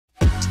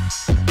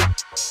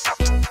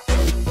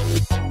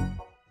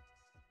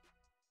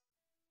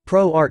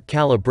ProArt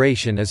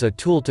Calibration is a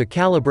tool to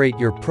calibrate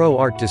your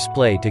ProArt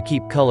display to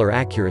keep color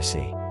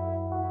accuracy.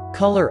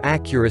 Color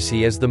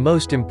accuracy is the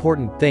most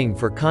important thing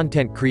for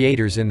content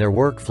creators in their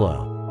workflow.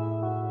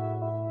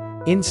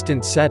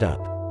 Instant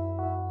setup.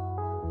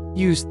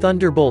 Use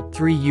Thunderbolt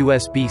 3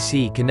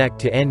 USB-C connect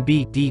to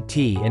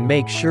NB-DT and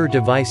make sure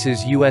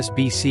devices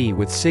USB-C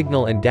with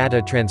signal and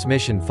data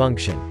transmission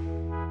function.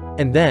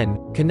 And then,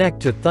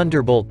 connect to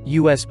Thunderbolt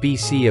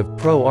USB-C of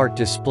ProArt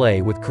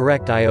display with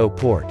correct I/O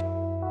port.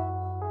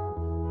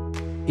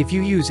 If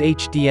you use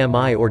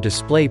HDMI or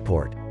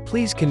DisplayPort,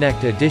 please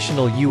connect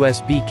additional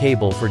USB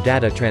cable for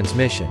data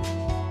transmission.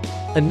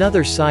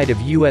 Another side of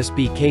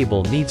USB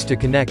cable needs to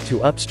connect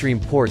to upstream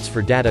ports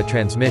for data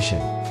transmission.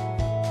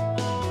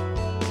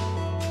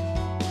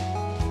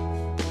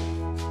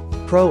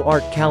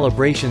 ProArt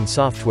Calibration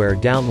software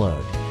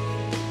download.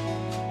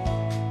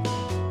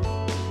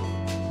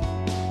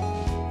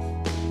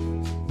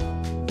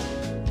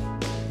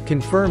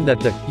 Confirm that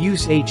the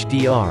Use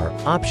HDR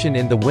option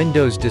in the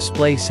Windows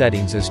display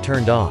settings is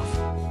turned off.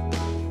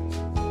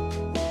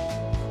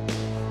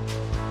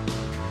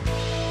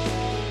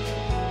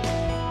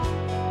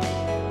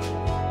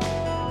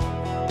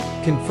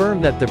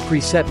 Confirm that the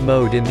preset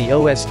mode in the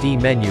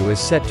OSD menu is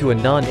set to a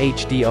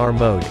non-HDR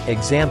mode,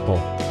 example,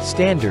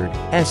 Standard,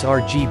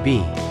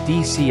 sRGB,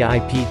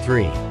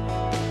 DCI-P3.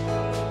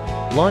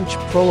 Launch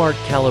ProArt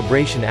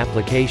Calibration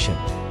application.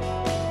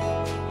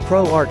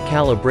 ProArt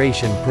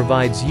Calibration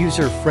provides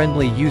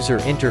user-friendly user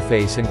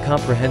interface and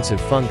comprehensive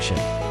function.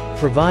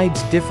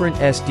 Provides different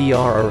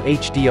SDR or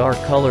HDR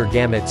color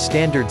gamut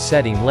standard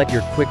setting let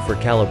you're quick for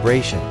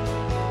calibration.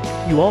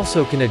 You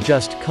also can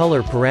adjust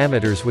color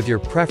parameters with your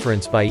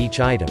preference by each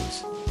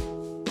items.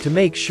 To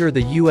make sure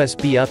the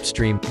USB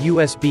upstream,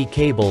 USB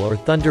cable or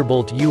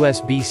Thunderbolt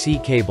USB-C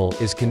cable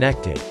is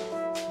connected.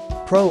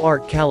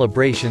 ProArt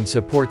Calibration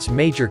supports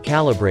major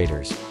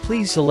calibrators.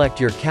 Please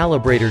select your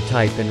calibrator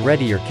type and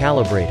ready your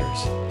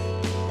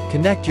calibrators.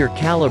 Connect your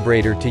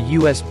calibrator to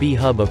USB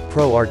hub of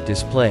ProArt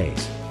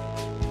displays.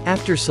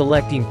 After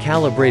selecting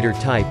calibrator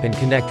type and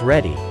connect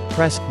ready,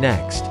 press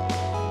Next.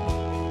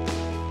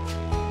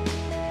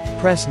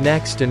 Press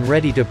Next and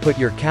ready to put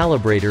your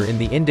calibrator in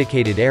the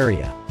indicated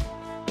area.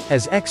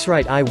 As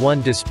X-Rite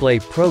i1 Display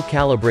Pro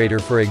Calibrator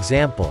for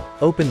example,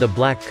 open the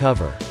black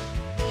cover.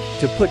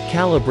 To put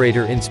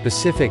calibrator in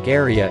specific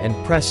area and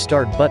press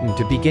Start button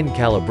to begin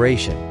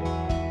calibration.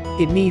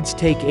 It needs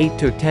take 8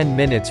 to 10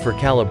 minutes for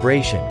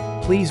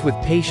calibration, please with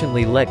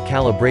patiently let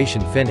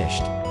calibration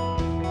finished.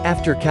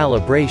 After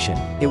calibration,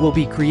 it will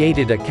be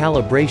created a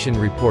calibration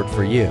report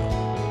for you.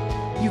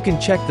 You can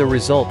check the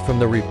result from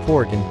the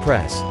report and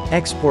press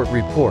Export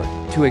Report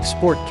to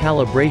export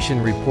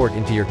calibration report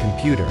into your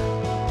computer.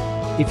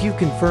 If you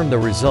confirm the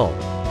result,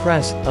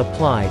 press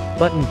Apply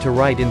button to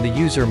write in the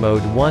user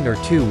mode 1 or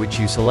 2 which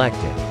you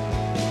selected.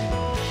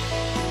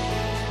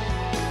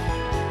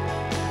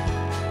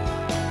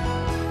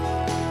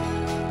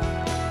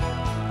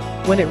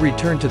 When it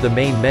returned to the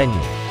main menu,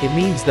 it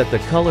means that the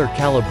color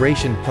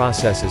calibration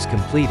process is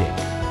completed.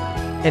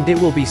 And it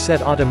will be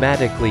set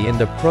automatically in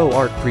the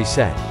ProArt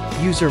preset.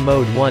 User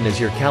mode 1 is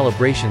your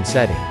calibration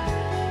setting.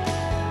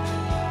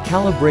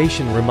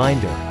 Calibration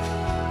reminder.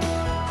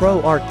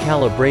 ProArt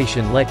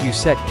Calibration let you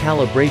set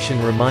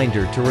calibration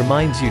reminder to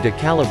reminds you to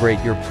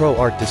calibrate your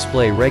ProArt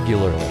display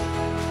regularly.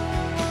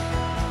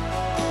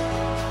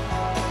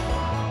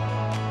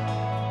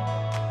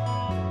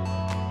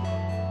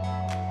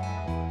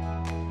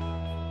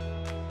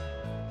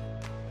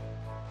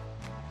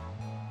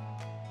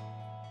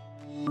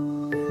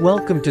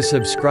 Welcome to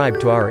subscribe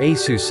to our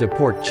ASUS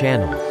support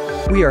channel.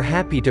 We are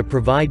happy to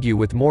provide you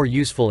with more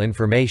useful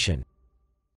information.